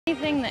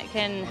Anything that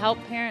can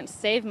help parents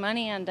save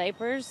money on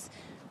diapers,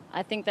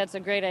 I think that's a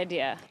great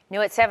idea.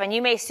 New at 7,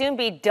 you may soon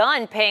be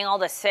done paying all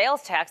the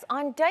sales tax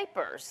on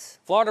diapers.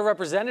 Florida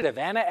Representative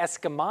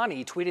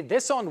Eskamani tweeted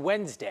this on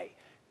Wednesday.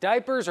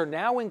 Diapers are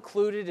now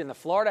included in the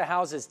Florida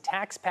House's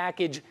tax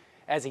package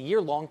as a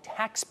year-long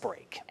tax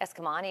break.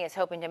 Eskamani is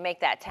hoping to make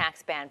that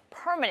tax ban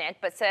permanent,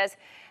 but says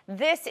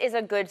this is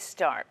a good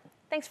start.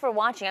 Thanks for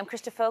watching. I'm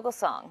Krista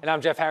Fogelsong. And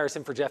I'm Jeff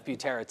Harrison for Jeff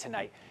Butera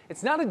tonight.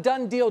 It's not a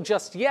done deal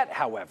just yet,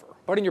 however.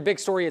 But in your big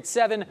story at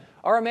 7,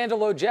 our Amanda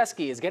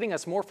Lojeski is getting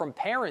us more from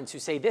parents who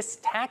say this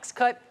tax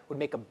cut would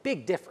make a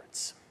big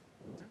difference.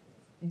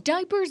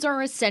 Diapers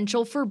are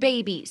essential for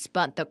babies,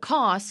 but the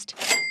cost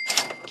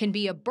can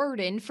be a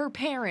burden for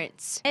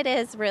parents. It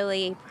is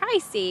really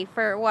pricey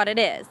for what it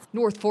is.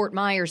 North Fort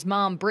Myers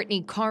mom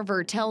Brittany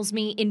Carver tells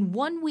me in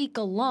 1 week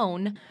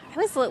alone, I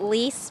was at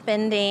least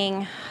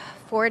spending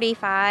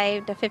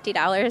 $45 to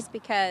 $50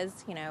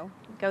 because,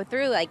 go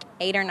through like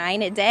 8 or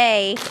 9 a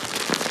day.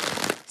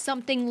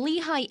 Something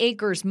Lehigh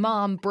Acres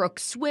mom Brooke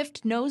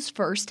Swift knows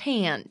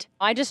firsthand.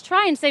 I just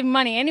try and save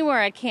money anywhere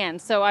I can,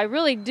 so I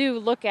really do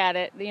look at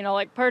it,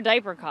 like per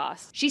diaper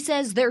cost. She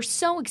says they're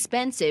so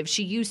expensive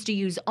she used to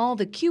use all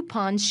the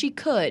coupons she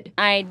could.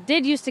 I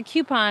did use to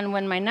coupon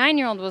when my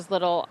 9-year-old was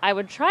little. I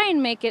would try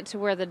and make it to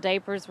where the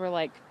diapers were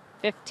like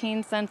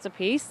 15 cents a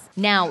piece.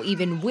 Now,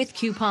 even with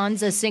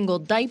coupons, a single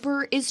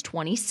diaper is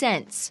 20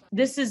 cents.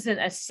 This is an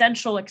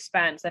essential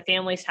expense that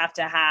families have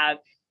to have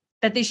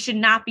that they should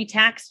not be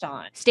taxed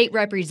on. State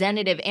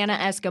Representative Anna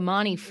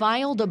Eskamani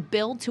filed a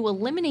bill to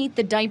eliminate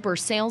the diaper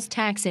sales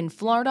tax in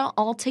Florida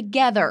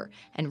altogether.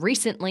 And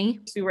recently,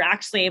 we were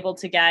actually able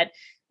to get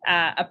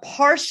a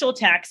partial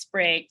tax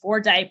break for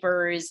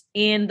diapers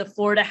in the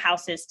Florida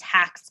House's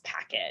tax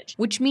package,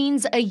 which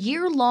means a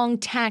year-long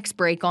tax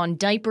break on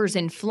diapers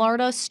in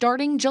Florida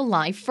starting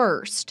July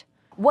 1st.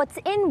 What's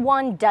in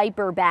one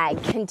diaper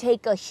bag can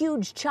take a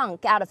huge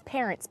chunk out of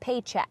parents'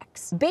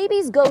 paychecks.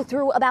 Babies go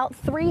through about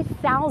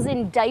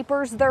 3,000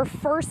 diapers their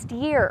first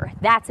year.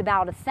 That's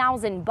about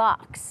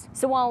 $1,000.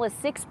 So while a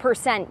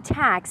 6%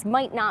 tax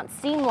might not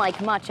seem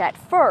like much at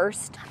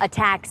first, a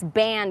tax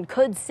ban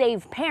could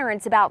save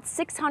parents about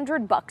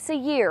 $600 a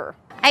year.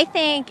 I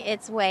think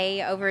it's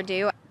way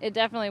overdue. It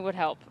definitely would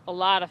help a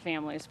lot of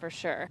families for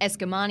sure.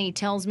 Eskamani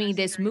tells me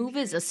this move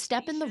is a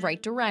step in the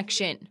right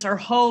direction. Our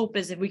hope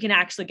is if we can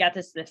actually get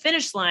this to the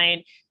finish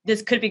line,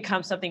 this could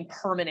become something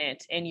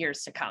permanent in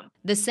years to come.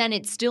 The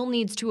Senate still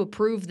needs to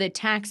approve the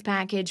tax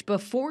package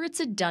before it's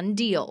a done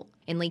deal.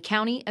 In Lee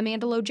County,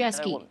 Amanda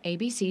Lojeski,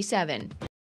 ABC 7.